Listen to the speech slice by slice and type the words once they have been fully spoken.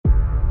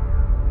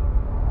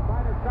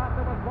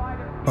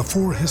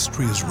Before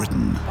history is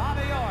written,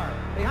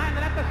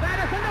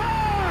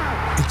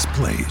 it's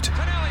played.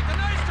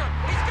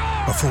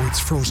 Before it's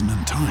frozen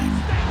in time,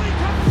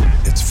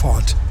 it's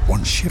fought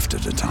one shift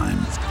at a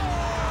time.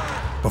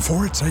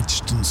 Before it's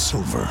etched in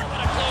silver,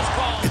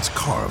 it's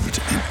carved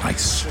in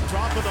ice.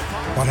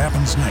 What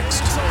happens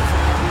next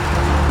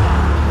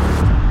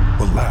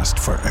will last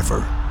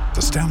forever.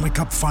 The Stanley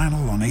Cup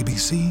Final on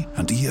ABC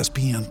and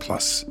ESPN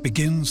Plus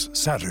begins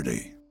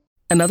Saturday.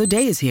 Another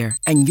day is here,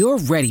 and you're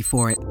ready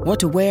for it. What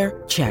to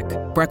wear? Check.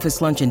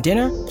 Breakfast, lunch, and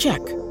dinner? Check.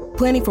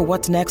 Planning for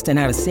what's next and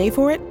how to save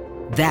for it?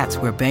 That's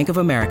where Bank of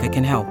America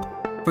can help.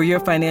 For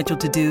your financial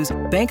to-dos,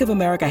 Bank of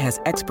America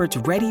has experts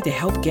ready to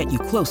help get you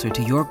closer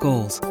to your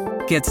goals.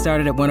 Get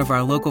started at one of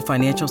our local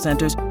financial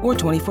centers or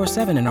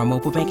 24/7 in our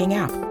mobile banking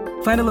app.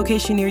 Find a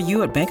location near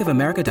you at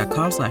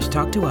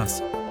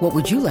bankofamerica.com/talktous. What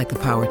would you like the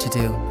power to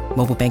do?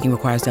 Mobile banking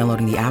requires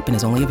downloading the app and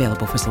is only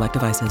available for select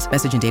devices.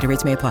 Message and data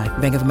rates may apply.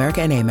 Bank of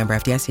America N.A., member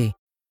FDIC.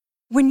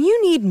 When you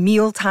need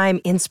mealtime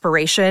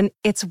inspiration,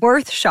 it's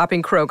worth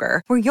shopping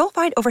Kroger, where you'll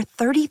find over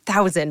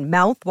 30,000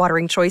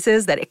 mouth-watering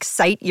choices that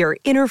excite your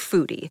inner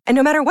foodie. And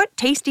no matter what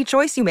tasty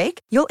choice you make,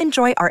 you'll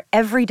enjoy our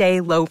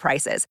everyday low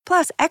prices,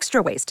 plus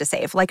extra ways to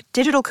save, like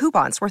digital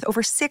coupons worth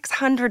over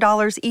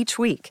 $600 each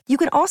week. You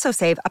can also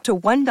save up to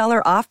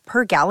 $1 off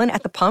per gallon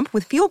at the pump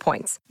with fuel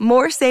points.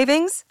 More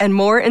savings and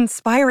more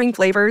inspiring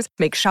flavors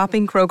make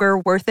shopping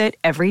Kroger worth it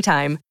every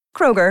time.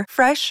 Kroger,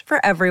 fresh for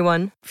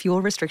everyone.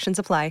 Fuel restrictions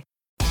apply.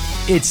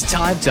 It's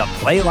time to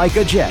play like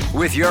a Jet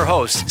with your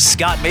host,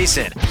 Scott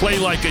Mason. Play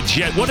like a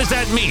Jet. What does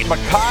that mean?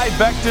 Mekhi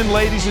Becton,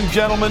 ladies and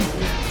gentlemen.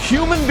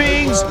 Human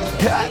beings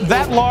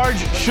that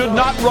large should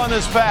not run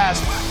as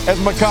fast as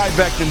Mekhi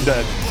Becton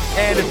did.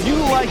 And if you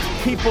like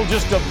people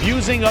just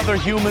abusing other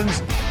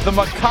humans, the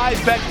Mekhi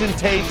Becton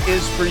tape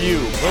is for you.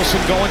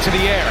 Wilson going to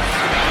the air.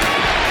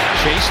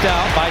 Chased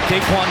out by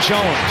Daquan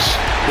Jones.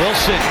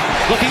 Wilson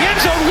looking end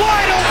zone,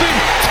 wide open.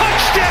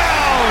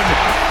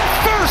 Touchdown!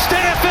 First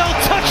NFL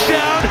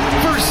touchdown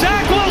for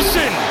Zach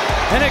Wilson.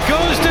 And it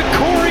goes to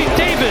Corey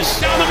Davis.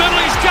 Down the middle,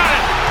 he's got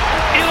it.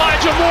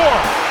 Elijah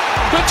Moore,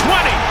 the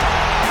 20,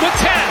 the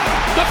 10,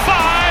 the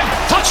 5,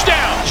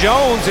 touchdown.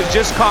 Jones is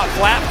just caught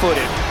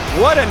flat-footed.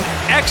 What an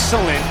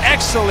excellent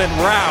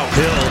route.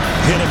 Hill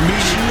hit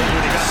immediately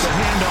when he got the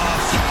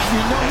handoff.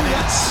 You know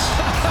that's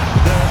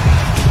the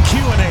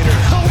Q-inator.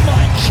 Oh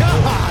my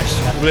gosh.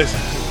 Listen,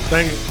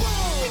 thank you.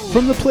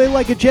 From the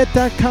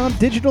PlayLikeAJet.com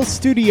digital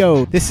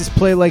studio, this is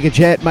Play Like a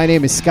Jet. My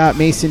name is Scott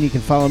Mason. You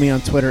can follow me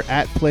on Twitter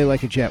at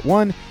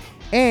PlayLikeAJet1.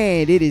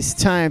 And it is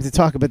time to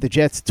talk about the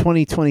Jets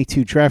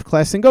 2022 draft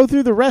class and go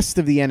through the rest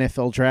of the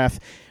NFL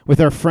draft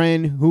with our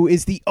friend who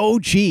is the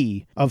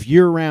OG of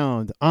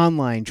year-round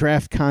online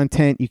draft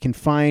content. You can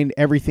find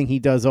everything he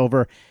does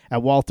over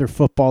at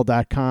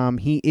WalterFootball.com.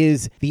 He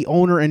is the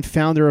owner and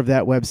founder of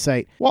that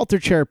website, Walter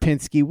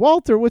Cherepinski.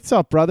 Walter, what's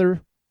up,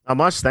 brother? Not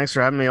much. Thanks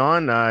for having me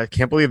on. I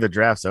can't believe the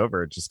draft's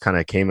over. It just kind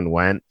of came and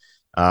went.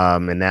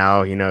 And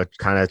now,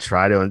 kind of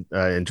try to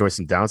enjoy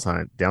some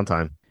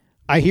downtime.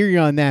 I hear you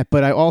on that,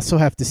 but I also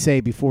have to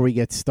say before we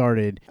get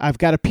started, I've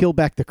got to peel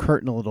back the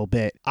curtain a little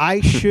bit.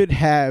 I should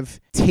have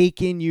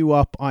taken you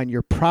up on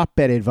your prop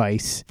bet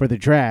advice for the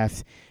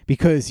draft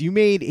because you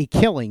made a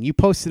killing. You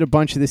posted a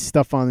bunch of this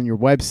stuff on your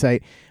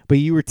website, but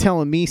you were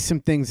telling me some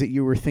things that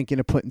you were thinking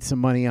of putting some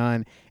money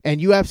on,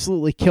 and you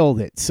absolutely killed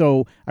it.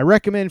 So I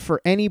recommend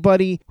for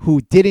anybody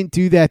who didn't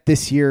do that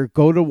this year,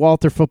 go to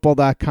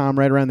WalterFootball.com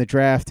right around the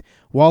draft.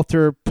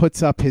 Walter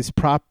puts up his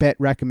prop bet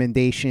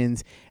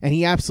recommendations, and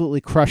he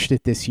absolutely crushed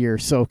it this year.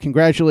 So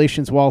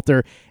congratulations,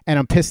 Walter, and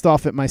I'm pissed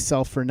off at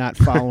myself for not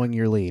following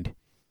your lead.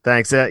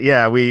 Thanks.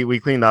 Yeah, we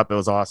cleaned up. It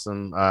was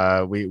awesome.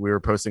 We were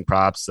posting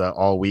props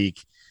all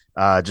week.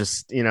 And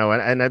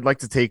I'd like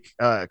to take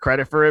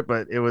credit for it,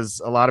 but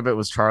a lot of it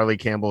was Charlie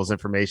Campbell's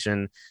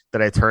information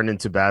that I turned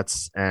into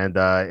bets, and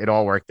it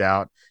all worked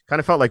out.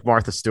 Kind of felt like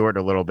Martha Stewart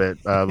a little bit.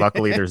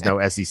 Luckily, there's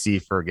no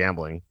SEC for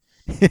gambling.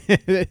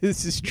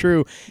 This is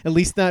true, at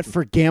least not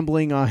for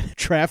gambling on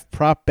draft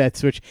prop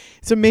bets, which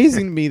it's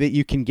amazing to me that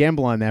you can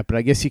gamble on that, but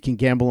I guess you can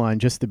gamble on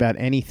just about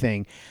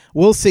anything.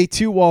 We'll say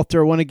too,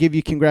 Walter, I want to give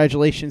you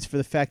congratulations for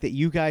the fact that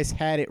you guys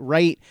had it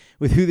right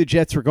with who the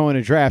Jets were going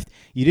to draft.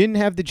 You didn't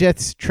have the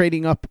Jets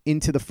trading up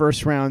into the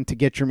first round to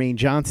get Jermaine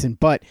Johnson,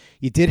 but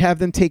you did have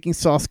them taking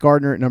Sauce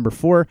Gardner at number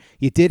 4.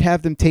 You did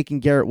have them taking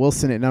Garrett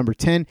Wilson at number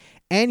 10.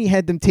 And you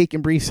had them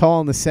taking Breece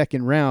Hall in the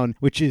second round,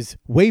 which is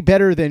way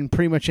better than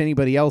pretty much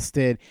anybody else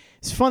did.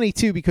 It's funny,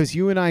 too, because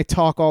you and I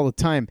talk all the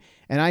time.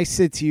 And I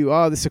said to you,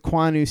 this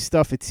Ekwonu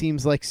stuff, it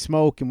seems like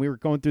smoke. And we were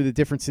going through the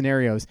different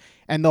scenarios.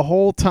 And the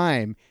whole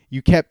time,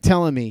 you kept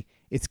telling me,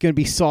 it's going to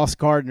be Sauce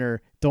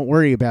Gardner. Don't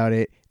worry about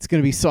it. It's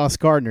going to be Sauce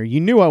Gardner. You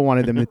knew I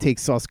wanted them to take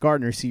Sauce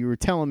Gardner. So you were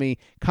telling me,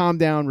 calm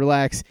down,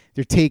 relax.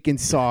 They're taking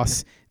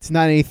Sauce. It's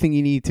not anything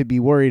you need to be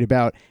worried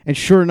about. And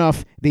sure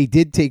enough, they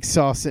did take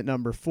Sauce at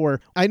number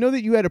 4. I know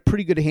that you had a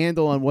pretty good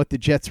handle on what the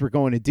Jets were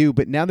going to do,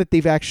 but now that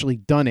they've actually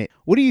done it,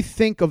 what do you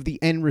think of the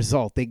end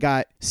result? They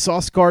got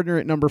Sauce Gardner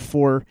at number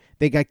 4.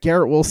 They got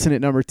Garrett Wilson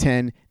at number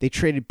 10. They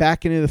traded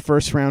back into the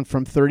first round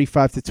from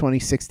 35 to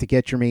 26 to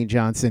get Jermaine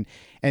Johnson.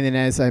 And then,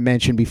 as I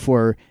mentioned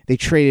before, they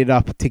traded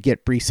up to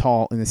get Breece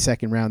Hall in the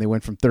second round. They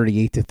went from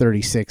 38 to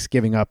 36,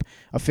 giving up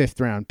a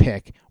 5th-round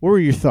pick. What were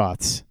your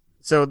thoughts?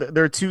 So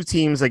there are 2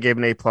 teams that gave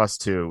an A+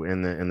 to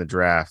in the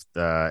draft,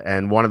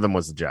 and one of them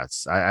was the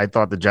Jets. I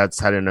thought the Jets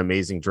had an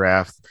amazing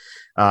draft.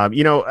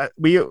 We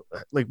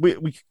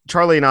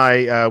Charlie and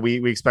I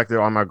we expected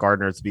Ahmad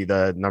Gardner to be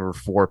the number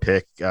 4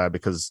 pick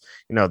because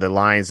the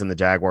Lions and the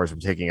Jaguars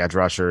were taking edge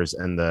rushers,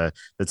 and the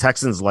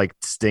Texans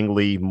liked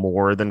Stingley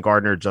more than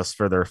Gardner just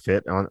for their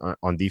fit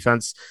on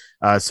defense.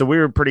 So we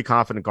were pretty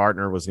confident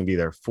Gardner was going to be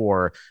there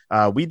 4.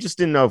 We just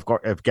didn't know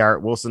if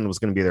Garrett Wilson was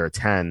going to be there at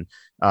 10.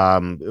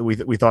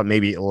 We thought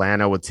maybe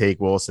Atlanta would take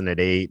Wilson at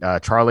 8.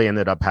 Charlie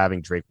ended up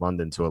having Drake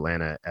London to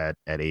Atlanta at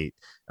 8.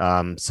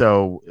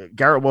 So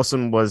Garrett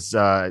Wilson was,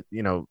 I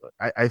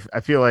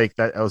feel like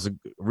that was a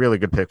really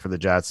good pick for the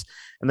Jets.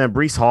 And then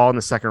Breece Hall in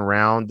the second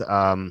round.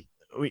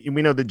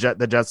 We know the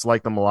Jets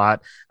like them a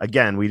lot.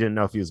 Again, we didn't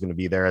know if he was going to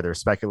be there.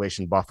 There's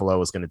speculation Buffalo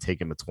was going to take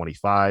him at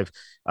 25.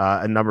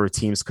 A number of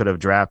teams could have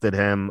drafted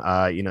him.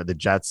 The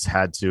Jets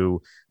had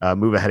to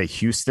move ahead of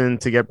Houston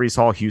to get Breece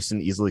Hall.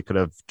 Houston easily could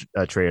have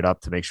traded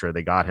up to make sure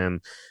they got him.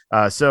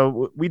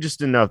 So we just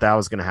didn't know if that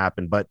was going to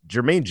happen. But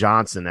Jermaine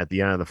Johnson at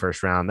the end of the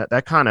first round,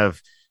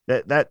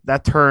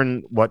 that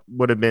turned what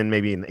would have been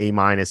maybe an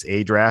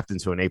A- draft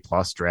into an A+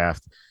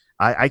 draft.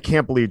 I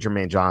can't believe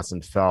Jermaine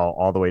Johnson fell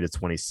all the way to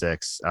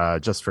 26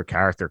 just for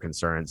character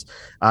concerns.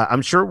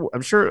 I'm sure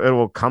it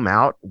will come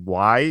out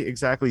why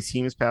exactly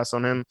teams pass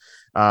on him.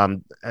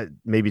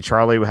 Maybe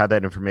Charlie had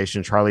that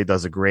information. Charlie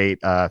does a great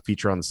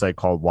feature on the site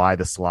called Why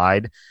the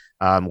Slide,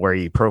 where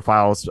he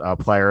profiles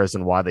players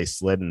and why they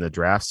slid in the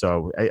draft.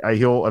 So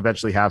he'll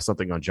eventually have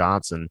something on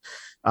Johnson.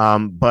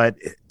 But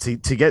to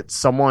get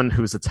someone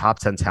who's a top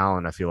 10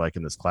 talent, I feel like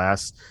in this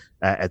class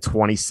at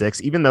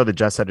 26, even though the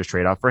Jets had to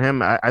trade up for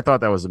him, I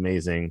thought that was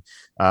amazing.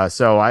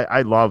 So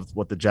I loved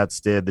what the Jets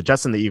did. The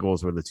Jets and the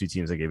Eagles were the 2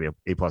 teams that gave A+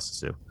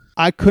 to.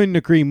 I couldn't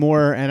agree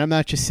more, and I'm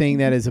not just saying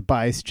that as a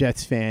biased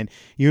Jets fan.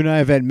 You and I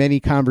have had many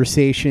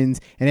conversations,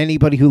 and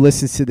anybody who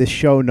listens to this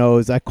show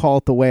knows I call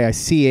it the way I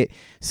see it.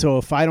 So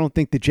if I don't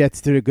think the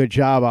Jets did a good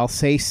job, I'll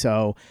say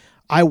so.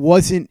 I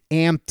wasn't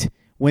amped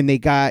when they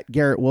got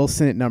Garrett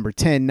Wilson at number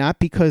 10, not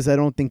because I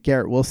don't think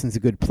Garrett Wilson's a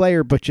good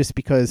player, but just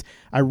because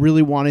I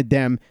really wanted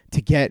them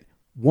to get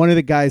one of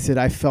the guys that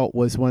I felt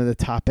was one of the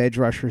top edge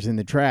rushers in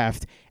the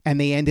draft, and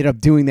they ended up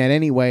doing that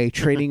anyway,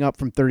 trading up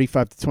from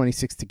 35 to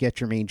 26 to get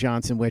Jermaine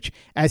Johnson, which,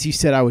 as you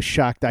said, I was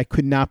shocked. I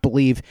could not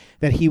believe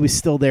that he was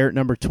still there at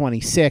number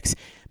 26.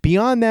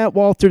 Beyond that,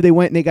 Walter, they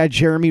went and they got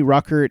Jeremy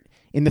Ruckert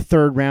in the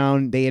 3rd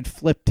round. They had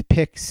flipped to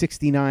pick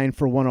 69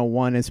 for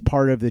 101 as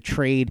part of the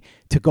trade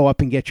to go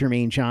up and get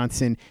Jermaine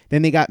Johnson.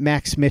 Then they got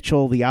Max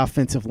Mitchell, the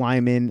offensive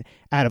lineman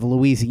out of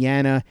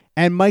Louisiana,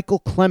 and Michael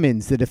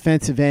Clemens, the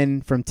defensive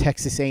end from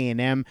Texas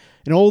A&M. An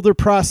older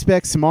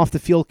prospect, some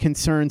off-the-field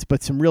concerns,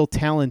 but some real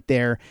talent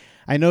there.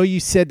 I know you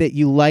said that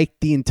you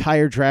liked the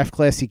entire draft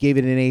class. You gave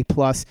it an A+,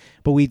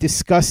 but we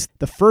discussed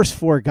the first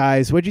 4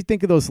 guys. What did you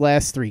think of those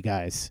last 3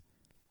 guys?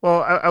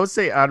 Well, I would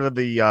say out of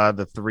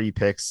the 3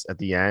 picks at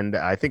the end,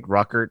 I think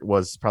Ruckert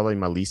was probably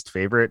my least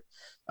favorite.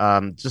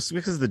 Just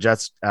because the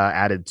Jets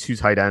added 2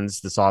 tight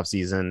ends this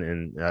offseason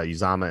in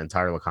Uzomah and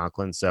Tyler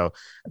Conklin. So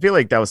I feel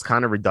like that was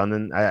kind of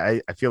redundant.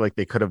 I feel like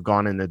they could have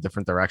gone in a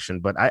different direction,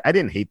 but I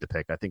didn't hate the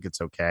pick. I think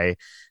it's okay.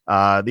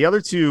 The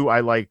other 2 I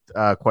liked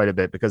quite a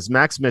bit because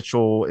Max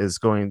Mitchell is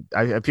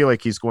I feel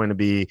like he's going to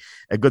be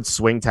a good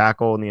swing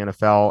tackle in the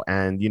NFL.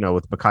 And,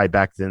 with Mekhi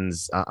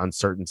Becton's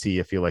uncertainty,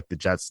 I feel like the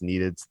Jets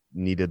needed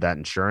that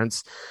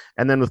insurance.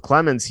 And then with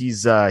Clemens,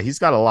 he's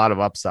got a lot of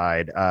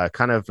upside,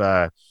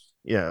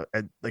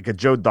 like a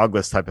Joe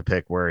Douglas type of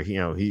pick where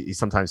he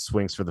sometimes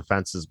swings for the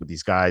fences with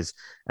these guys,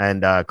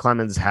 and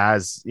Clemens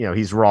has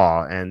he's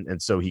raw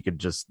and so he could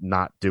just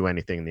not do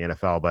anything in the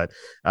NFL, but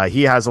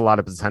he has a lot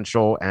of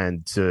potential,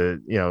 and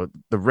the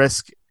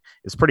risk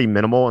is pretty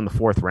minimal in the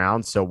 4th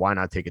round, so why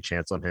not take a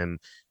chance on him?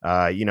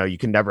 You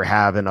can never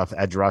have enough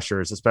edge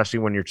rushers, especially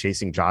when you're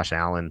chasing Josh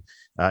Allen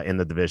in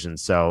the division.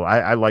 So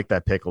I like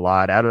that pick a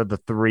lot. Out of the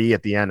 3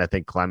 at the end, I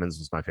think Clemens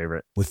was my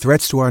favorite. With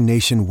threats to our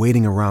nation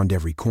waiting around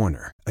every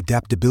corner,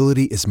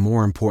 adaptability is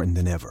more important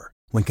than ever.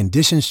 When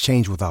conditions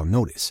change without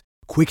notice,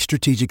 quick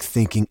strategic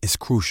thinking is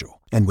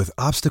crucial. And with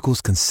obstacles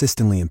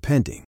consistently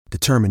impending,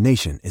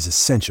 determination is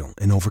essential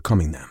in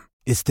overcoming them.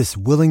 It's this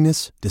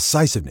willingness,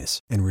 decisiveness,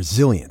 and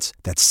resilience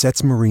that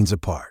sets Marines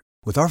apart.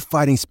 With our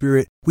fighting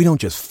spirit, we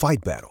don't just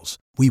fight battles,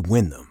 we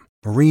win them.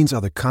 Marines are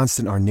the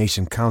constant our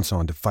nation counts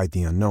on to fight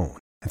the unknown.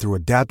 And through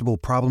adaptable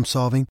problem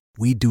solving,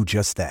 we do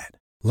just that.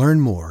 Learn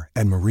more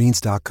at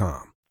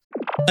Marines.com.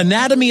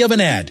 Anatomy of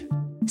an ad.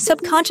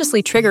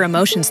 Subconsciously trigger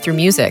emotions through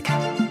music.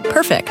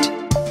 Perfect.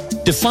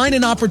 Define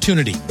an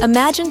opportunity.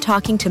 Imagine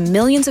talking to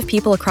millions of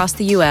people across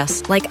the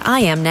U.S. like I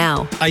am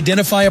now.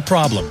 Identify a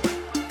problem.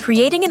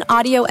 Creating an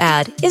audio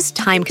ad is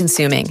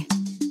time-consuming.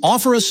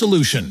 Offer a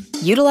solution.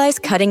 Utilize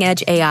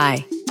cutting-edge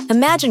AI.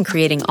 Imagine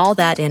creating all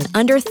that in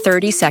under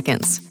 30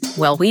 seconds.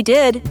 Well, we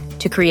did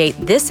to create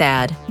this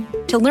ad.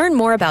 To learn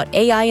more about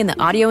AI in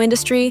the audio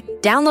industry,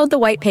 download the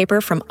white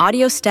paper from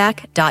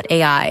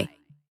audiostack.ai.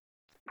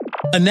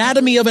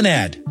 Anatomy of an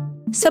ad.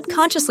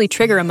 Subconsciously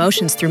trigger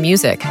emotions through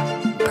music.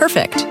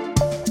 Perfect.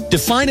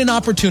 Define an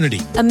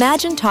opportunity.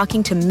 Imagine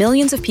talking to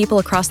millions of people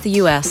across the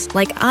U.S.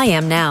 like I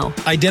am now.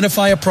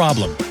 Identify a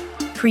problem.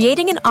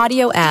 Creating an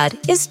audio ad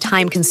is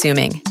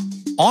time-consuming.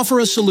 Offer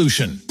a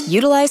solution.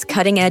 Utilize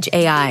cutting-edge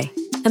AI.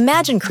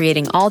 Imagine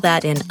creating all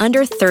that in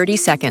under 30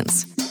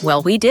 seconds.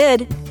 Well, we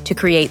did to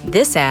create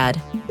this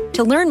ad.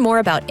 To learn more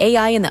about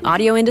AI in the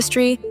audio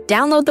industry,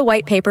 download the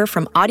white paper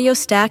from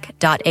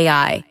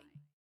audiostack.ai.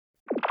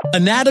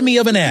 Anatomy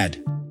of an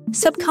ad.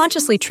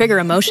 Subconsciously trigger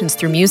emotions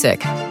through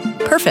music.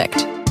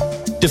 Perfect.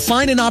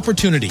 Define an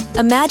opportunity.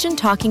 Imagine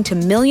talking to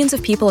millions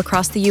of people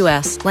across the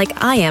U.S.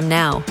 like I am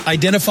now.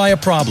 Identify a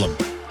problem.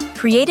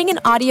 Creating an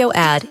audio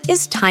ad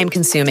is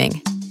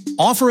time-consuming.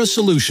 Offer a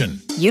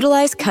solution.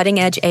 Utilize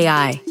cutting-edge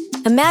AI.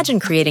 Imagine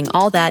creating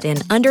all that in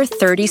under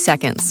 30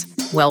 seconds.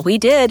 Well, we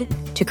did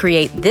to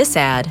create this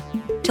ad.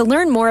 To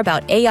learn more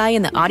about AI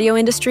in the audio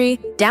industry,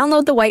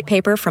 download the white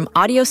paper from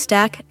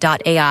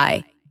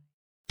audiostack.ai.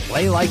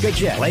 Play like a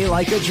Jet. Play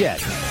like a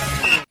Jet.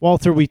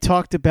 Walter, we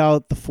talked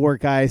about the four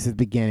guys at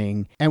the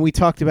beginning, and we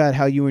talked about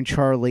how you and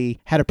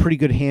Charlie had a pretty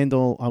good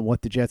handle on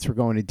what the Jets were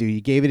going to do.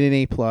 You gave it an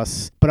A+,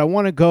 but I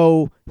want to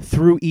go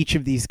through each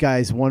of these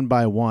guys one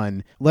by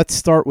one. Let's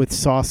start with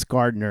Sauce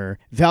Gardner.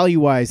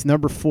 Value-wise,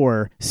 number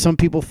 4, some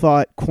people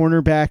thought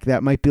cornerback,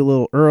 that might be a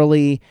little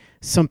early.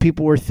 Some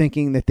people were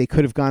thinking that they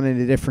could have gone in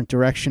a different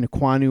direction.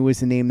 Ekwonu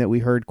was a name that we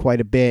heard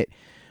quite a bit.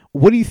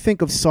 What do you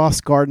think of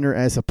Sauce Gardner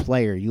as a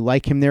player? You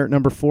like him there at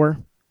number 4?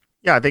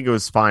 Yeah, I think it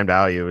was fine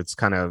value. It's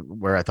kind of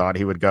where I thought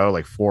he would go,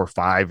 like 4 or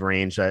 5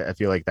 range. I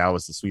feel like that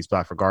was the sweet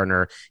spot for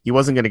Gardner. He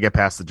wasn't going to get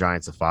past the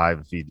Giants at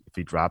 5 if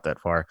he dropped that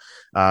far.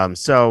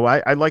 So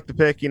I like the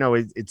pick. You know,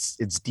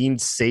 it's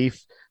deemed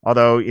safe.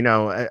 Although, you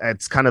know,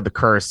 it's kind of the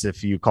curse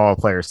if you call a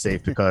player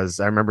safe, because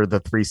I remember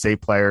the 3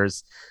 safe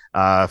players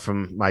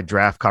from my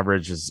draft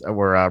coverage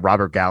were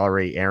Robert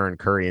Gallery, Aaron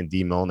Curry, and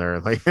D. Milner.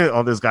 Like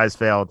all those guys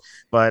failed.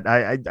 But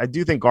I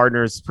do think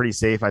Gardner's pretty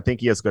safe. I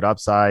think he has good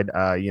upside.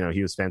 You know,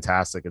 he was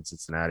fantastic at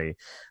Cincinnati.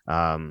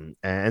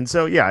 And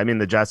so, yeah, I mean,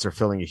 the Jets are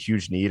filling a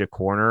huge need at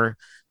corner.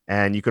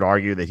 And you could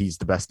argue that he's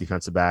the best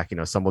defensive back. You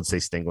know, some would say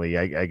Stingley.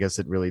 I guess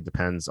it really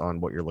depends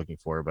on what you're looking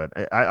for. But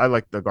I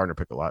like the Gardner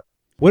pick a lot.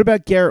 What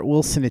about Garrett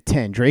Wilson at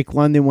 10? Drake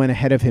London went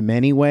ahead of him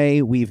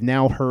anyway. We've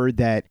now heard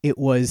that it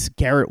was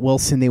Garrett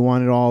Wilson they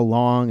wanted all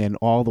along, and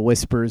all the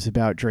whispers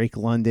about Drake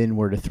London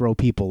were to throw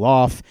people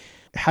off.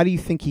 How do you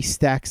think he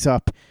stacks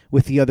up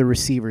with the other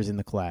receivers in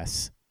the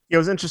class? It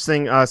was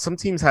interesting. Some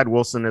teams had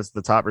Wilson as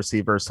the top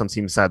receiver. Some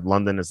teams had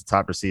London as the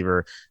top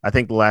receiver. I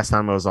think the last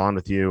time I was on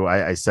with you,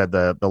 I said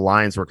the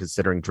Lions were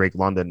considering Drake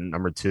London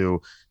number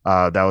 2.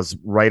 That was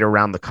right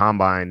around the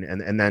combine.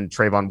 And then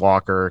Trayvon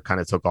Walker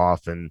kind of took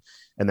off, and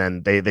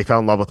then they fell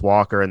in love with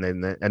Walker, and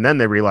then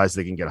they realized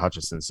they can get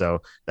Hutchinson.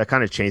 So that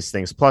kind of changed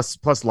things.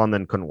 Plus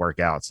London couldn't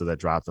work out, so that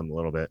dropped them a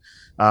little bit.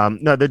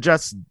 No, the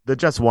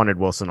Jets wanted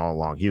Wilson all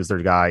along. He was their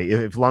guy.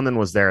 If London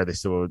was there, they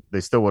still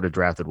would have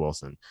drafted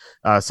Wilson.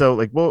 So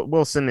like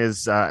Wilson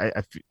is,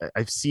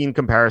 I've seen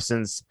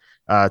comparisons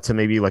to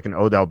maybe like an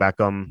Odell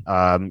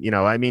Beckham. You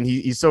know, I mean,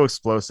 he's so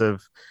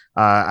explosive.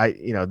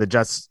 The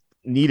Jets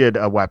needed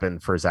a weapon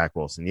for Zach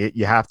Wilson.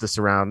 You have to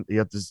surround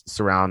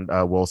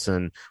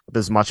Wilson with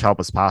as much help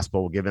as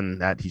possible, given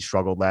that he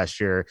struggled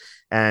last year,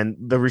 and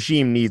the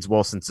regime needs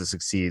Wilson to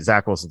succeed,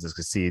 Zach Wilson to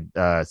succeed,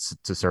 to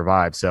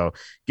survive. So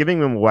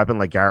giving him a weapon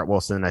like Garrett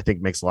Wilson, I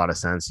think makes a lot of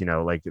sense. You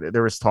know, like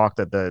there was talk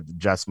that the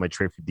Jets might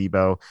trade for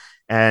Debo,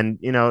 and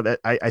you know that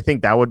I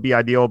think that would be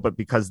ideal, but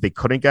because they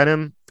couldn't get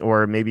him,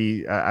 or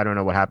maybe I don't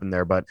know what happened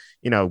there, but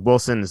you know,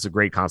 Wilson is a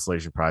great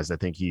consolation prize. I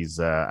think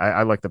he's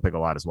I like the pick a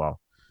lot as well.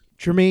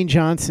 Jermaine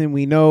Johnson,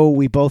 we know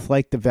we both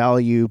like the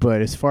value,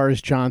 but as far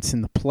as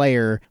Johnson, the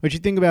player, what you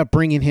think about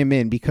bringing him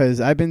in? Because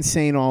I've been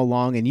saying all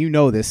along, and you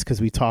know this because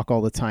we talk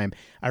all the time,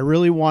 I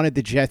really wanted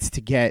the Jets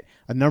to get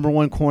a number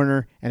 1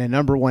 corner and a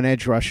number 1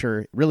 edge rusher.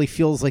 It really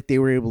feels like they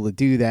were able to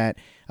do that.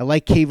 I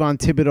like Kayvon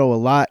Thibodeau a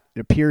lot. It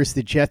appears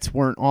the Jets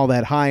weren't all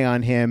that high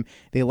on him.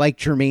 They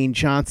liked Jermaine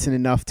Johnson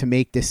enough to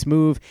make this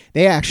move.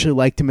 They actually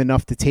liked him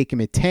enough to take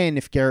him at 10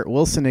 if Garrett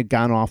Wilson had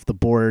gone off the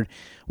board.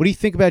 What do you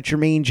think about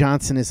Jermaine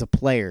Johnson as a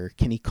player?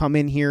 Can he come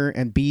in here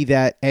and be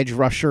that edge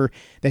rusher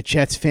that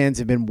Jets fans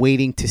have been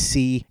waiting to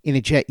see in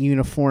a Jet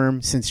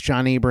uniform since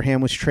John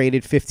Abraham was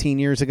traded 15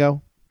 years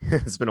ago?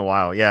 It's been a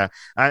while. Yeah.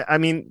 I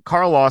mean,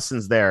 Carl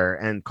Lawson's there,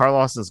 and Carl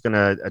Lawson's going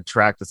to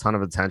attract a ton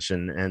of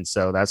attention. And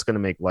so that's going to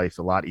make life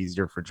a lot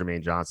easier for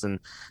Jermaine Johnson.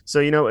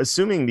 So,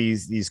 assuming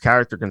these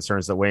character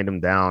concerns that weighed him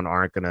down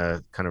aren't going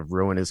to kind of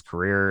ruin his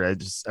career.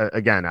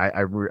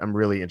 I'm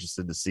really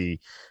interested to see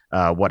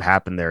what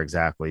happened there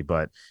exactly.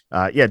 But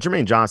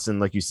Jermaine Johnson,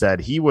 like you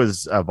said, he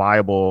was a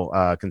viable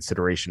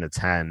consideration at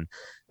 10.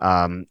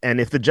 And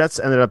if the Jets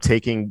ended up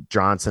taking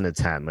Johnson at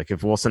 10, like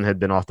if Wilson had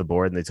been off the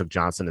board and they took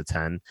Johnson at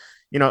 10,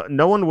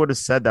 no one would have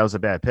said that was a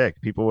bad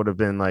pick. People would have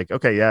been like,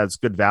 okay, yeah, it's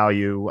good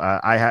value.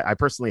 I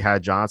personally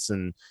had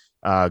Johnson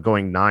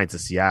going 9 to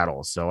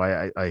Seattle. So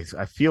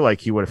I feel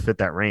like he would have fit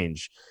that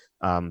range.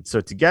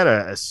 So to get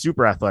a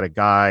super athletic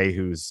guy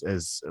who's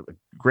as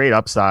great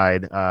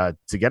upside,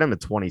 to get him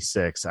at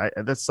 26,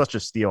 that's such a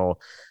steal.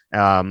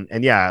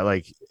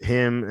 Like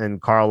him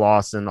and Carl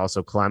Lawson,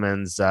 also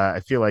Clemens,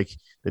 I feel like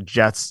the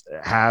Jets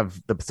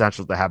have the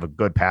potential to have a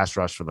good pass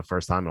rush for the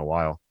first time in a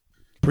while.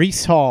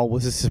 Breece Hall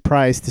was a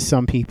surprise to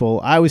some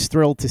people. I was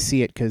thrilled to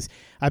see it because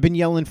I've been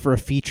yelling for a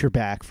feature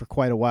back for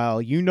quite a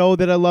while. You know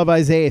that I love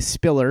Isaiah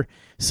Spiller,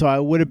 so I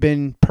would have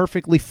been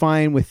perfectly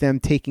fine with them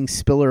taking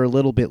Spiller a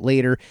little bit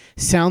later.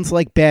 Sounds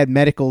like bad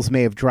medicals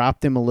may have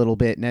dropped him a little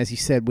bit, and as you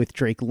said with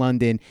Drake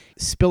London,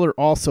 Spiller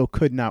also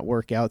could not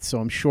work out, so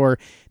I'm sure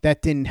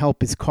that didn't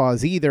help his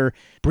cause either.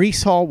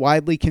 Breece Hall,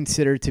 widely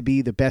considered to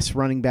be the best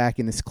running back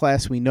in this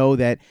class. We know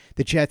that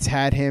the Jets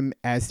had him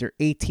as their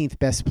 18th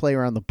best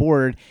player on the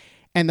board.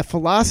 And the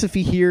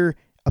philosophy here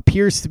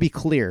appears to be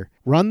clear.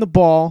 Run the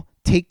ball,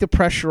 take the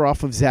pressure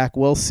off of Zach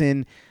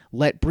Wilson,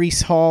 let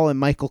Breece Hall and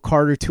Michael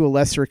Carter, to a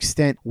lesser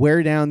extent,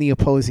 wear down the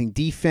opposing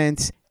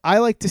defense. I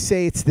like to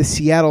say it's the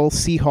Seattle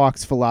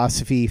Seahawks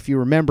philosophy. If you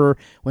remember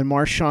when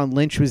Marshawn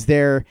Lynch was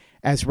there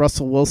as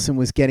Russell Wilson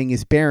was getting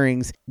his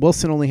bearings,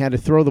 Wilson only had to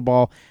throw the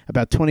ball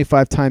about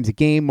 25 times a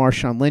game.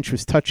 Marshawn Lynch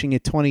was touching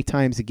it 20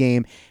 times a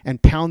game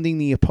and pounding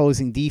the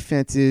opposing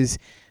defenses.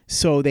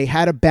 So they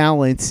had a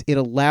balance. It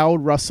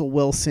allowed Russell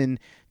Wilson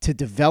to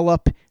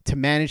develop, to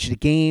manage the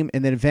game,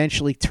 and then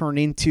eventually turn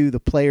into the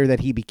player that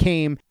he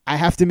became. I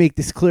have to make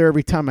this clear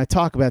every time I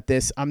talk about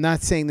this. I'm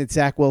not saying that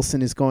Zach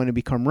Wilson is going to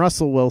become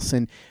Russell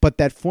Wilson, but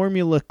that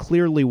formula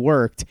clearly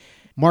worked.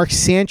 Mark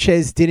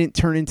Sanchez didn't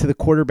turn into the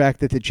quarterback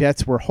that the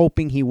Jets were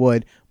hoping he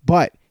would,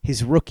 but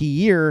his rookie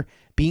year,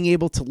 being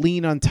able to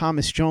lean on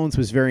Thomas Jones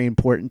was very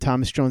important.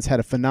 Thomas Jones had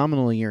a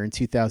phenomenal year in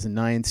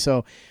 2009.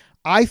 So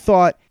I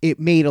thought it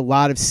made a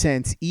lot of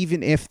sense,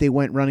 even if they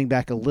went running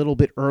back a little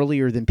bit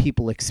earlier than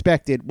people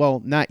expected.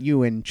 Well, not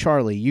you and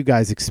Charlie. You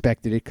guys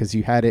expected it because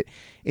you had it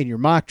in your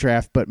mock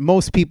draft, but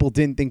most people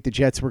didn't think the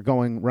Jets were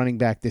going running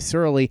back this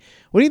early.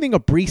 What do you think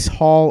of Breece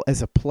Hall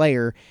as a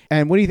player,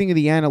 and what do you think of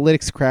the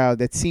analytics crowd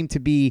that seemed to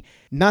be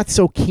not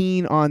so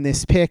keen on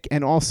this pick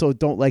and also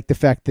don't like the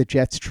fact that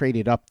Jets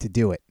traded up to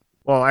do it?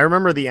 Well, I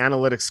remember the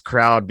analytics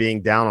crowd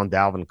being down on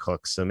Dalvin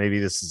Cook, so maybe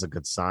this is a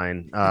good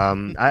sign.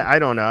 I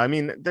don't know. I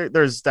mean,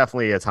 there's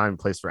definitely a time and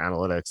place for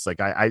analytics. Like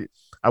I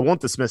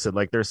won't dismiss it.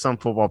 Like there's some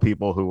football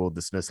people who will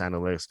dismiss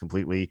analytics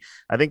completely.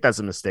 I think that's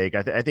a mistake.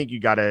 I think you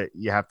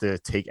have to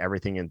take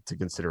everything into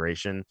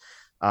consideration.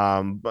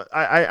 But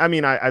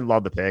I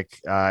love the pick.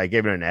 I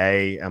gave it an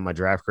A on my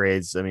draft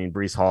grades. I mean,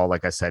 Breece Hall,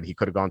 like I said, he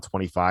could have gone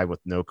 25 with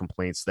no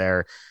complaints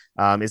there.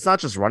 It's not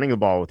just running the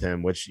ball with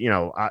him, which,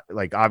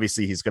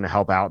 obviously he's going to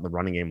help out in the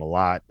running game a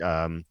lot,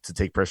 to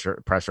take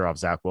pressure off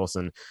Zach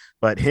Wilson,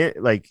 but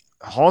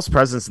Hall's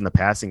presence in the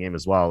passing game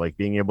as well, like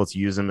being able to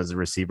use him as a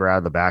receiver out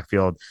of the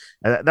backfield,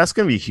 that's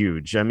going to be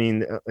huge. I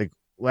mean,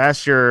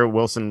 last year,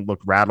 Wilson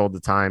looked rattled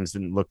at times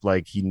and looked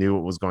like he knew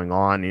what was going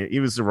on.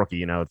 He was a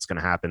rookie, it's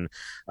going to happen.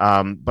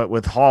 But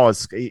with Hall,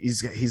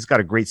 he's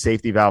got a great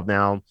safety valve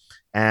now.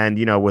 And,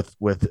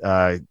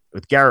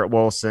 with Garrett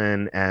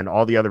Wilson and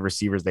all the other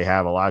receivers they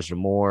have, Elijah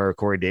Moore,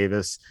 Corey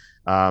Davis,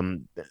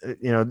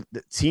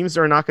 the teams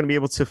are not going to be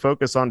able to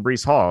focus on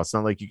Breece Hall. It's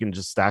not like you can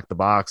just stack the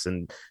box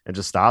and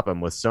just stop him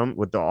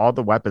with all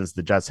the weapons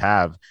the Jets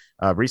have.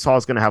 Breece Hall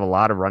is going to have a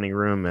lot of running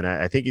room, and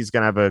I think he's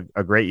going to have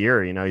a great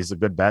year. He's a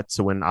good bet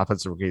to win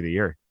Offensive Rookie of the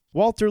Year.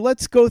 Walter,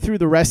 let's go through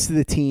the rest of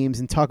the teams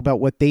and talk about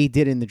what they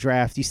did in the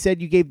draft. You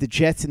said you gave the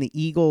Jets and the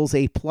Eagles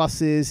A+.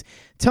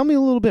 Tell me a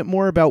little bit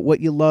more about what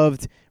you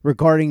loved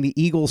regarding the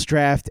Eagles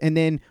draft, and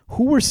then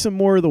who were some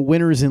more of the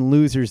winners and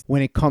losers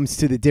when it comes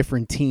to the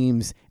different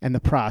teams and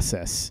the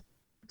process?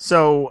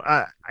 So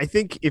I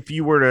think if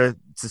you were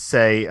to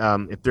say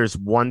if there's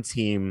one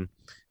team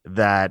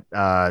that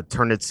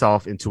turned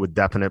itself into a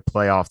definite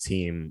playoff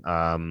team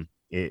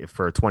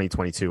for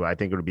 2022, I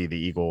think it would be the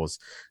Eagles.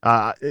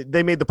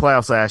 They made the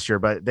playoffs last year,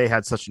 but they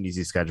had such an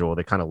easy schedule.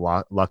 They kind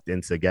of lucked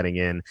into getting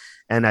in.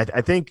 And I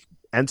think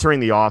entering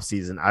the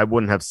offseason, I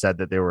wouldn't have said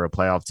that they were a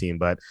playoff team,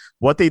 but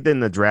what they did in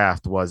the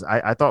draft was,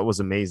 I thought was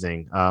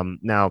amazing.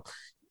 Now,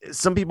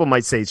 some people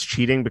might say it's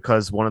cheating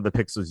because one of the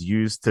picks was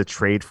used to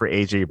trade for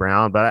A.J.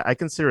 Brown, but I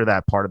consider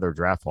that part of their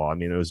draft haul. I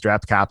mean, it was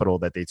draft capital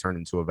that they turned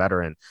into a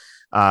veteran.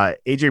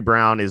 AJ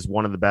Brown is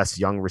one of the best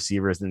young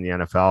receivers in the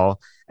NFL,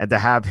 and to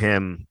have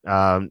him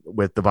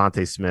with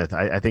Devontae Smith,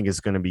 I think is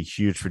going to be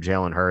huge for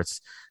Jalen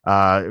Hurts.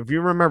 If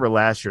you remember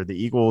last year,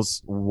 the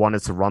Eagles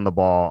wanted to run the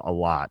ball a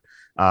lot.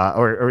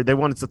 Or they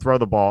wanted to throw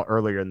the ball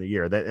earlier in the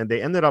year, and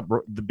they ended up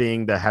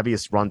being the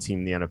heaviest run team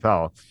in the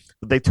NFL.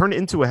 But they turned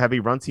into a heavy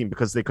run team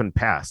because they couldn't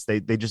pass. They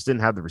just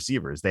didn't have the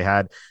receivers. They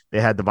had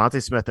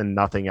Devontae Smith and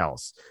nothing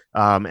else.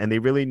 And they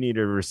really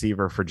needed a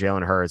receiver for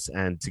Jalen Hurts.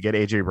 And to get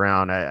AJ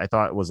Brown, I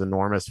thought it was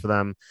enormous for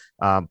them.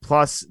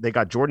 Plus, they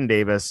got Jordan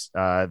Davis.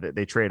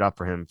 They traded up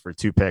for him for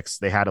 2 picks.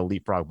 They had to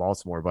leapfrog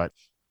Baltimore, but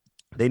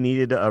they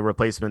needed a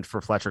replacement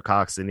for Fletcher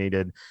Cox. They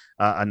needed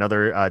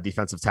another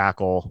defensive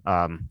tackle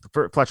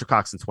for Fletcher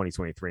Cox in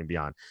 2023 and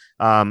beyond.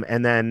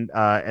 And then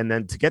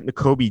to get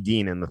Nakobe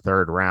Dean in the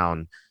 3rd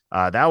round,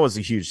 that was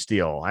a huge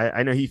steal.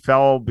 I know he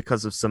fell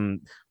because of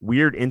some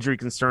weird injury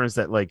concerns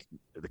that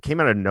came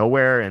out of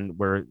nowhere, and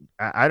where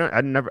I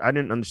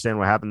didn't understand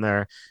what happened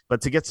there.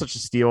 But to get such a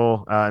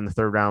steal in the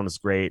 3rd round was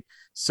great.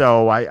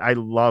 So I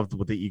loved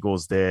what the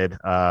Eagles did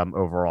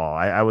overall.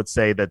 I would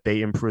say that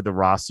they improved the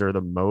roster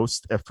the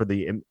most for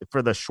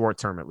the short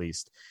term, at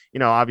least.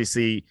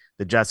 Obviously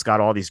the Jets got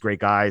all these great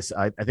guys.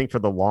 I think for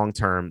the long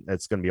term,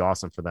 it's going to be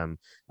awesome for them.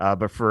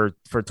 But for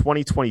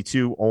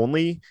 2022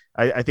 only,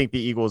 I think the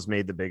Eagles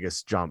made the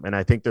biggest jump, and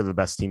I think they're the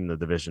best team in the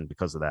division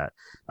because of that.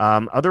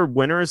 Other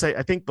winners,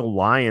 I think the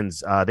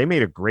Lions, they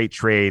made a great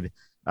trade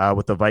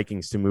with the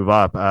Vikings to move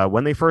up.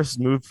 When they first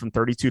moved from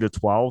 32 to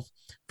 12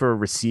 for a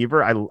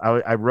receiver,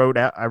 I wrote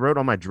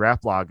on my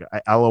draft blog,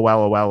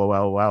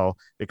 LOL,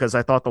 because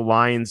I thought the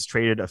Lions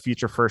traded a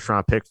future 1st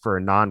round pick for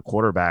a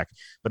non-quarterback,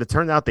 but it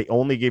turned out they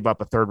only gave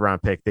up a 3rd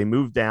round pick. They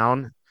moved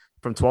down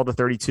from 12 to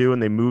 32,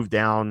 and they moved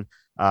down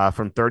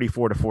from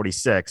 34 to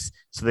 46.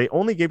 So they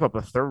only gave up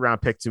a 3rd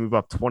round pick to move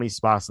up 20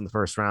 spots in the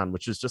 1st round,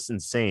 which is just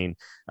insane.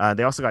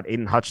 They also got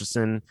Aiden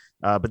Hutchinson,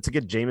 but to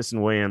get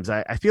Jameson Williams,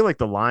 I feel like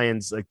the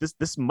Lions,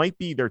 this might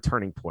be their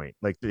turning point.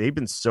 They've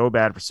been so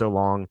bad for so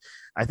long.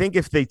 I think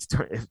if they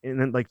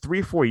in 3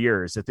 or 4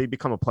 years, if they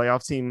become a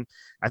playoff team,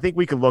 I think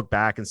we could look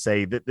back and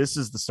say that this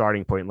is the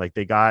starting point.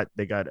 They got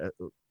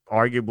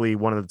arguably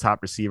one of the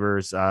top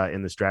receivers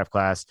in this draft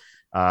class.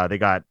 They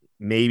got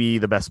maybe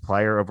the best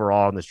player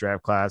overall in this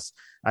draft class.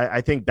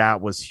 I think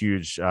that was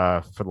huge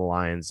for the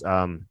Lions.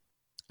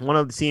 One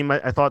of the team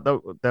I thought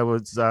that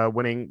was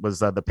winning was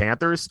the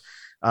Panthers.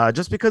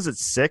 Just because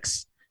it's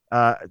 6,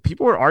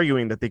 people were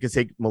arguing that they could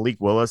take Malik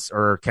Willis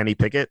or Kenny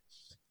Pickett,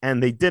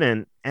 and they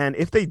didn't. And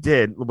if they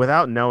did,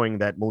 without knowing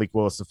that Malik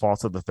Willis would fall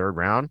to the 3rd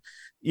round,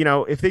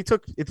 if they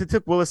took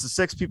Willis to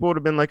 6, people would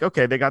have been like,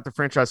 okay, they got the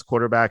franchise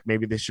quarterback.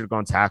 Maybe they should have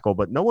gone tackle,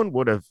 but no one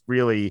would have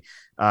really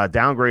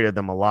downgraded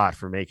them a lot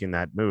for making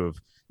that move.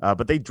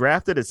 But they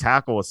drafted a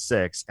tackle at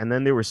 6, and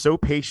then they were so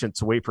patient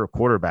to wait for a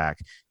quarterback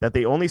that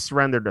they only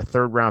surrendered a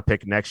 3rd round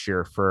pick next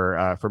year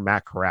for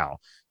Matt Corral.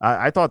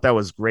 I thought that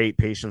was great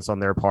patience on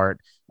their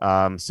part.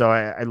 So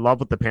I love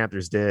what the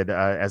Panthers did.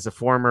 As a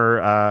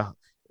former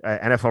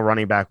NFL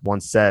running back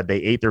once said, they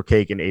ate their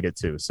cake and ate it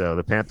too. So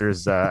the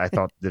Panthers, I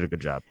thought, did a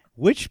good job.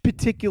 Which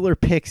particular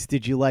picks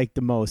did you like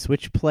the most?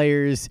 Which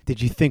players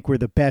did you think were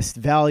the best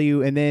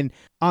value? And then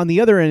on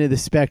the other end of the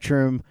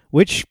spectrum,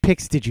 which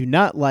picks did you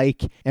not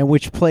like, and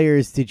which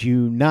players did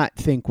you not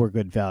think were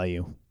good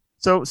value?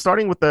 So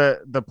starting with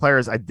the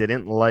players I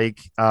didn't like,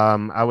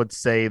 I would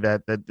say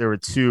that there were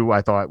 2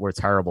 I thought were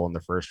terrible in the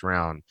 1st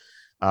round.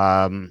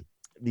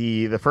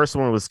 The first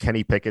one was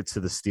Kenny Pickett to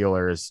the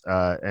Steelers,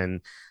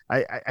 and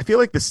I feel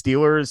like the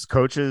Steelers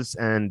coaches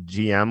and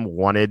GM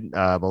wanted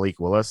Malik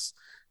Willis,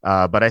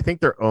 but I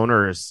think their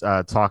owners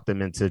talked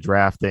them into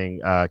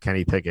drafting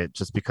Kenny Pickett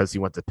just because he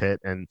went to Pitt.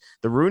 And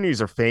the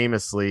Rooneys are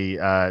famously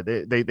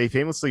they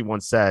famously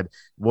once said,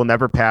 "We'll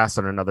never pass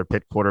on another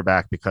Pitt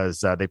quarterback,"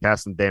 because they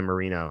passed on Dan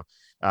Marino.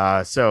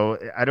 So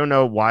I don't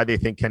know why they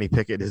think Kenny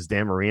Pickett is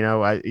Dan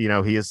Marino.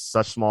 He has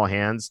such small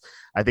hands.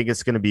 I think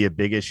it's going to be a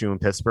big issue in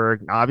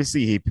Pittsburgh.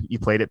 Obviously, he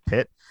played at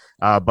Pitt,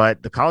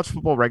 but the college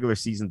football regular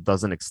season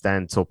doesn't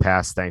extend till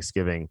past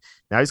Thanksgiving.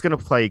 Now he's going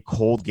to play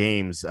cold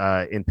games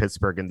in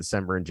Pittsburgh in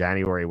December and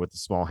January with the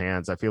small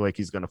hands. I feel like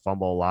he's going to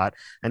fumble a lot,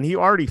 and he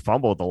already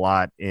fumbled a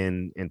lot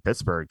in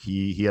Pittsburgh.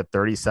 He had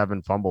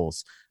 37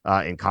 fumbles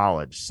in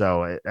college,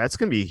 so that's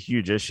going to be a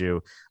huge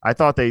issue. I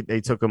thought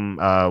they took him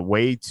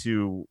way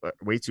too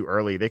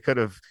early. They could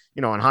have,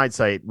 in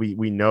hindsight,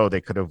 we know they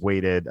could have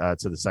waited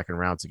to the 2nd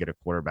round to get a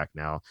quarterback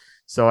now.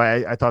 So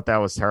I thought that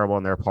was terrible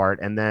on their part.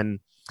 And then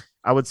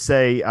I would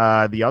say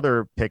the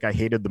other pick I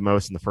hated the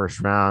most in the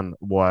 1st round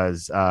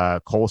was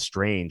Cole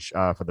Strange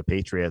for the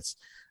Patriots.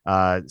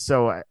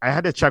 So I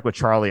had to check with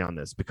Charlie on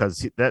this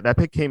because that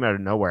pick came out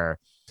of nowhere.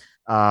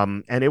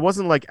 And it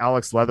wasn't like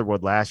Alex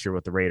Leatherwood last year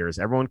with the Raiders.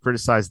 Everyone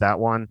criticized that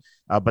one,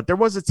 but there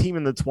was a team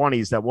in the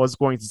 20s that was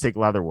going to take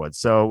Leatherwood.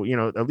 So,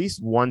 at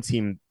least one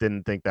team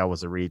didn't think that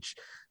was a reach.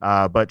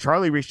 But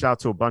Charlie reached out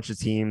to a bunch of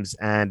teams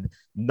and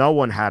no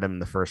one had him in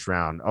the 1st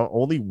round.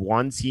 Only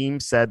one team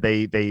said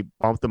they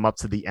bumped him up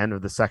to the end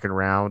of the 2nd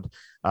round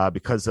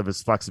because of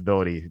his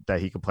flexibility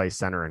that he could play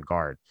center and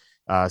guard.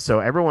 So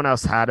everyone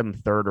else had him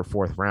third or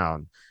fourth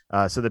round.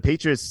 So the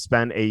Patriots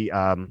spent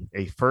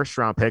a first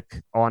round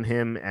pick on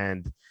him.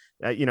 And,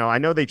 I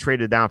know they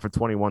traded down for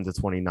 21 to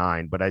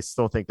 29, but I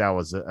still think that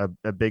was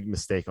a big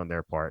mistake on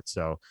their part.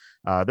 So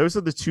those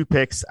are the two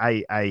picks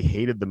I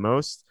hated the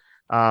most.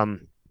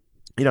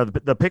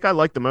 The pick I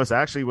liked the most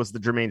actually was the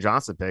Jermaine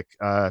Johnson pick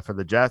for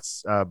the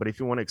Jets. But if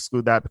you want to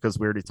exclude that because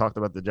we already talked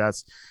about the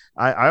Jets,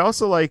 I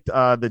also liked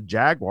the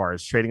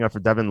Jaguars trading up for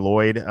Devin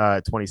Lloyd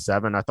at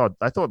 27. I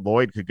thought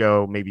Lloyd could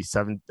go maybe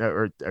 7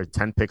 or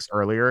 10 picks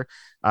earlier.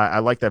 I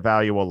like that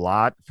value a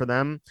lot for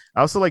them.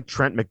 I also like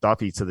Trent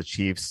McDuffie to the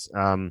Chiefs.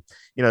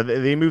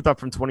 They moved up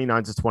from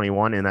 29 to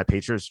 21 in that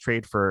Patriots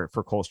trade for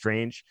Cole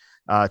Strange.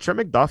 Trent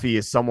McDuffie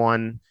is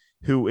someone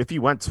who, if he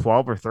went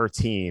 12 or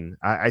 13,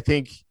 I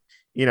think –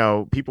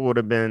 people would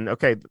have been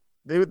okay.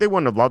 They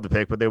wouldn't have loved the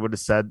pick, but they would have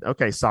said,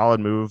 okay, solid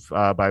move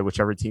by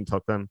whichever team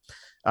took them.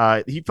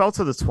 He fell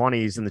to the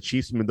 20s and the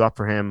Chiefs moved up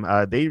for him.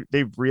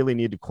 They really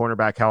needed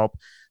cornerback help.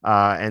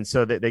 And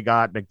so they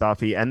got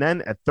McDuffie. And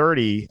then at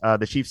 30,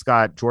 the Chiefs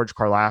got George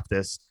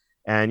Karlaftis.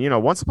 And,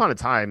 once upon a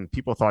time,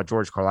 people thought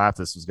George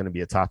Karlaftis was going to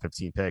be a top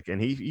 15 pick,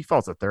 and he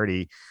fell to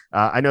 30.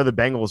 I know the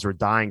Bengals were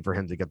dying for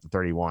him to get to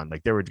 31.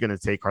 Like, they were going to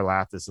take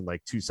Karlaftis in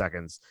like 2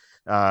 seconds.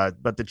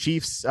 But the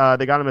Chiefs,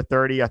 they got him at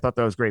 30. I thought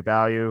that was great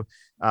value.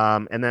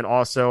 And then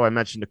also I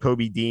mentioned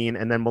Nakobe Dean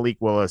and then Malik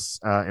Willis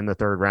in the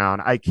third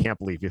round. I can't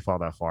believe he fell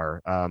that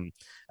far.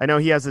 I know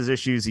he has his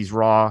issues. He's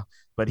raw,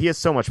 but he has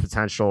so much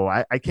potential.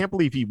 I can't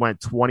believe he went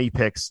 20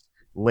 picks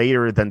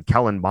later than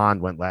Kellen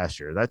Mond went last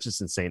year. That's just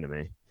insane to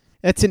me.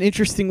 That's an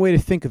interesting way to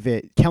think of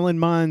it. Kellen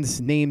Mond's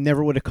name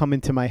never would have come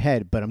into my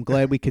head, but I'm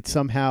glad we could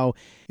somehow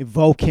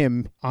evoke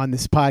him on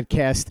this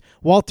podcast.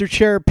 Walter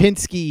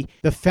Cherepinsky,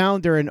 the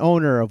founder and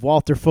owner of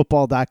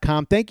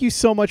WalterFootball.com. Thank you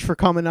so much for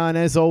coming on.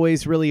 As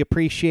always, really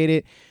appreciate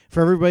it.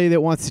 For everybody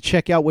that wants to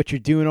check out what you're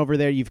doing over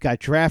there, you've got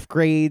draft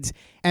grades,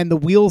 and the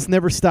wheels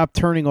never stop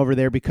turning over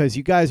there because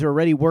you guys are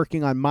already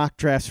working on mock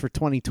drafts for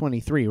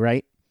 2023,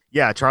 right?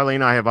 Yeah, Charlie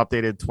and I have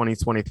updated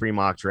 2023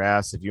 mock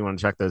drafts. If you want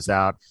to check those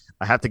out,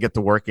 I have to get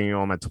to working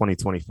on my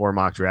 2024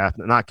 mock draft.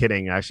 Not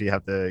kidding. I actually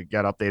have to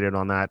get updated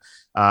on that.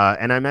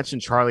 And I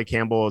mentioned Charlie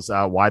Campbell's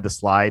Why the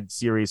Slide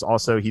series.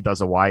 Also, he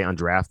does a Why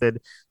Undrafted.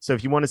 So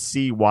if you want to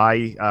see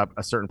why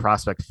a certain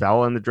prospect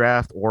fell in the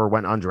draft or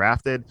went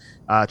undrafted,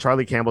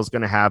 Charlie Campbell's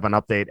going to have an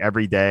update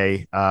every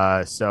day.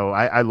 So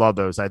I love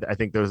those. I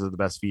think those are the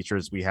best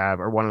features we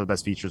have, or one of the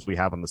best features we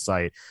have on the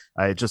site.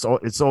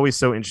 It's always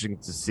so interesting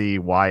to see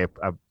why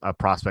a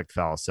prospect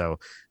fell. So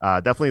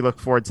definitely look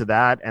forward to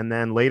that. And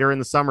then later in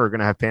the summer, we're going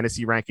to have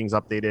fantasy rankings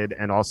updated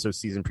and also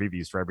season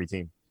previews for every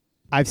team.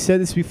 I've said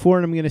this before,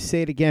 and I'm going to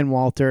say it again,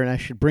 Walter, and I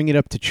should bring it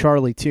up to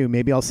Charlie, too.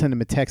 Maybe I'll send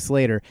him a text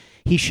later.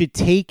 He should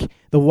take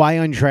the Why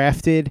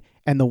Undrafted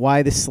and the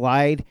Why the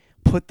Slide,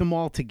 put them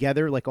all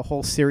together, like a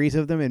whole series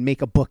of them, and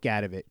make a book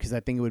out of it, because I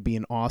think it would be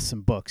an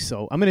awesome book.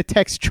 So I'm going to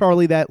text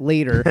Charlie that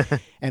later,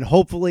 and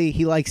hopefully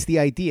he likes the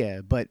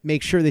idea. But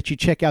make sure that you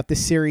check out the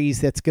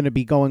series that's going to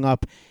be going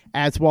up,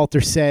 as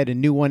Walter said, a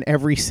new one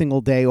every single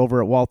day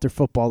over at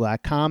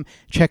WalterFootball.com.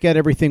 Check out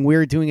everything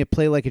we're doing at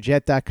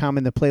PlayLikeAJet.com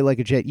and the Play Like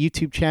a Jet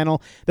YouTube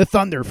channel. The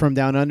Thunder from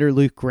Down Under,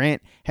 Luke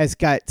Grant, has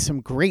got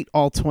some great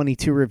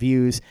All-22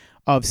 reviews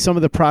of some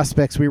of the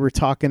prospects we were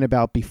talking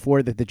about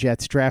before that the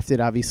Jets drafted.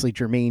 Obviously,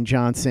 Jermaine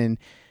Johnson,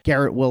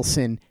 Garrett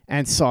Wilson,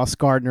 and Sauce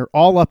Gardner,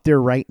 all up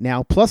there right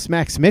now, plus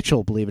Max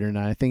Mitchell, believe it or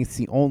not. I think it's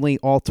the only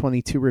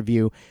All-22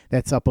 review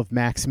that's up of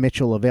Max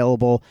Mitchell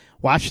available.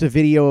 Watch the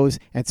videos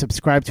and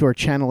subscribe to our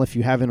channel if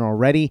you haven't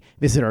already.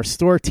 Visit our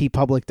store,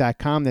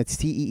 teepublic.com. That's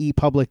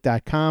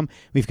teepublic.com.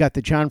 We've got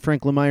the John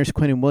Franklin Myers,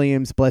 Quinnen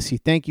Williams, Bless You,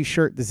 Thank You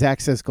shirt, the Zach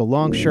Says Go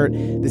Long shirt,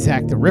 the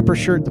Zach the Ripper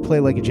shirt, the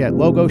Play Like a Jet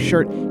logo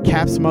shirt,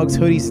 caps, mugs,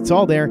 hoodies. It's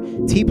all there.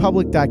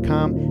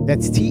 teepublic.com.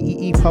 That's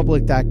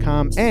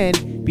teepublic.com.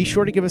 And be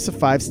sure to give us a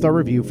 5-star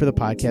review for the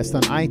podcast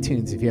on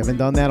iTunes if you haven't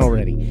done that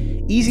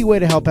already. Easy way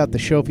to help out the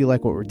show if you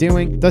like what we're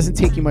doing. Doesn't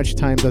take you much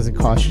time, doesn't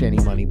cost you any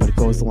money, but it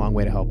goes a long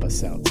way to help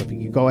us out. So if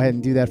you could go ahead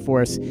and do that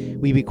for us,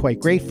 we'd be quite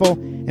grateful.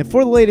 And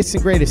for the latest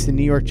and greatest in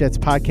New York Jets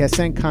podcasts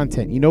and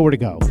content, you know where to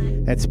go.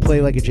 That's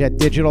Play Like a Jet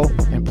Digital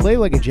and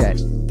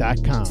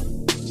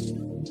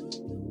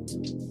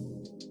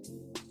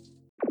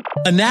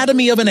PlayLikeAJet.com.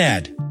 Anatomy of an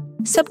ad.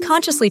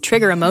 Subconsciously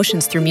trigger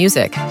emotions through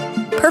music.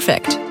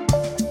 Perfect.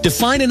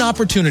 Define an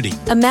opportunity.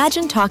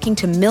 Imagine talking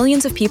to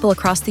millions of people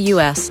across the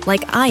U.S.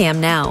 like I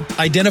am now.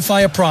 Identify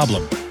a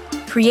problem.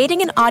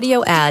 Creating an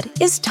audio ad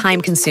is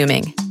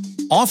time-consuming.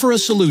 Offer a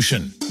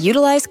solution.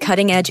 Utilize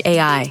cutting-edge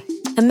AI.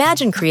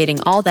 Imagine creating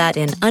all that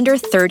in under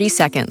 30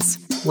 seconds.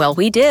 Well,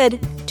 we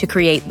did, to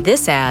create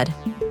this ad.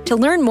 To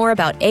learn more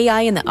about AI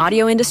in the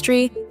audio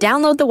industry,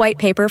 download the white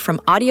paper from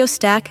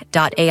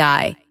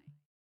audiostack.ai.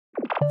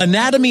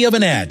 Anatomy of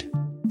an ad.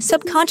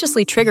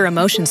 Subconsciously trigger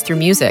emotions through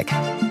music.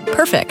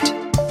 Perfect.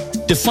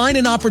 Define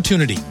an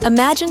opportunity.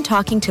 Imagine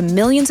talking to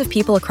millions of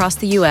people across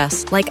the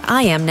U.S. like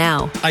I am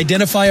now.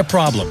 Identify a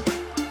problem.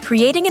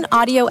 Creating an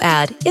audio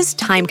ad is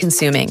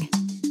time-consuming.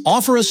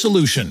 Offer a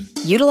solution.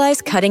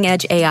 Utilize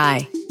cutting-edge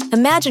AI.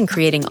 Imagine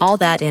creating all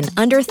that in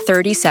under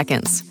 30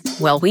 seconds.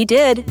 Well, we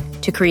did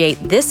to create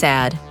this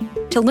ad.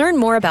 To learn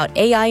more about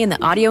AI in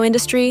the audio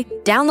industry,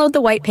 download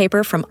the white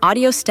paper from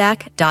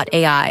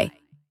audiostack.ai.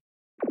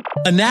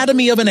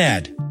 Anatomy of an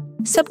ad.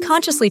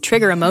 Subconsciously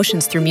trigger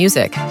emotions through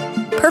music.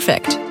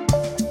 Perfect.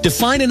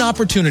 Define an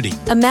opportunity.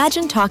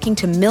 Imagine talking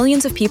to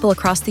millions of people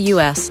across the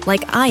U.S.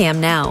 like I am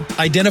now.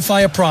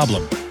 Identify a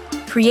problem.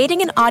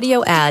 Creating an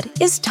audio ad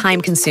is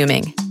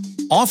time-consuming.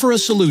 Offer a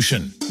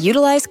solution.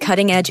 Utilize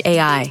cutting-edge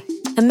AI.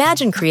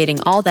 Imagine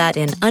creating all that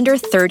in under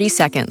 30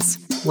 seconds.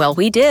 Well,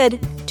 we did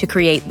to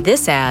create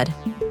this ad.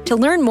 To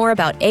learn more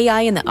about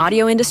AI in the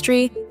audio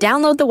industry,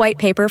 download the white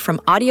paper from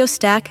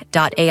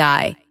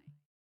audiostack.ai.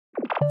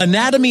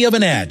 Anatomy of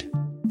an ad.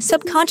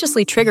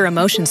 Subconsciously trigger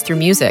emotions through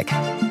music.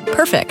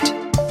 Perfect.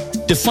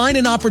 Define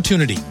an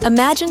opportunity.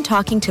 Imagine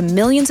talking to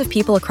millions of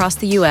people across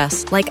the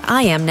U.S. like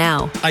I am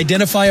now.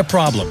 Identify a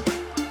problem.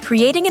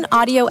 Creating an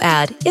audio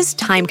ad is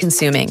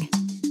time-consuming.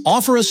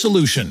 Offer a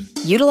solution.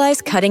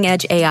 Utilize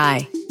cutting-edge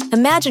AI.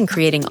 Imagine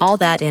creating all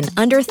that in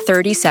under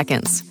 30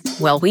 seconds.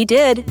 Well, we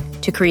did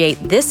to create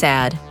this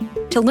ad.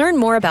 To learn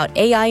more about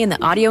AI in the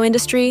audio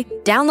industry,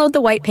 download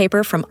the white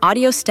paper from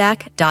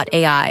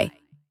audiostack.ai.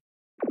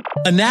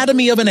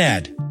 Anatomy of an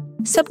ad.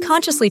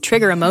 Subconsciously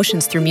trigger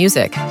emotions through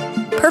music.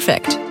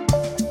 Perfect.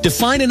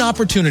 Define an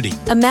opportunity.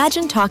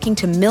 Imagine talking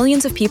to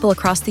millions of people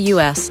across the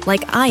U.S.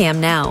 like I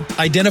am now.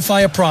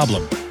 Identify a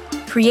problem.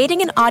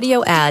 Creating an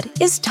audio ad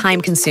is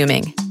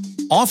time-consuming.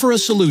 Offer a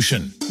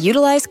solution.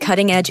 Utilize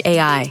cutting-edge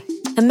AI.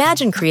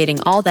 Imagine creating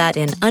all that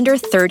in under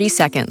 30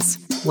 seconds.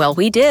 Well,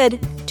 we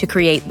did to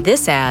create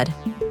this ad.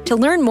 To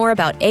learn more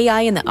about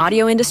AI in the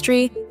audio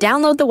industry,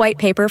 download the white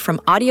paper from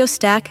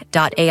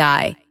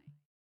audiostack.ai.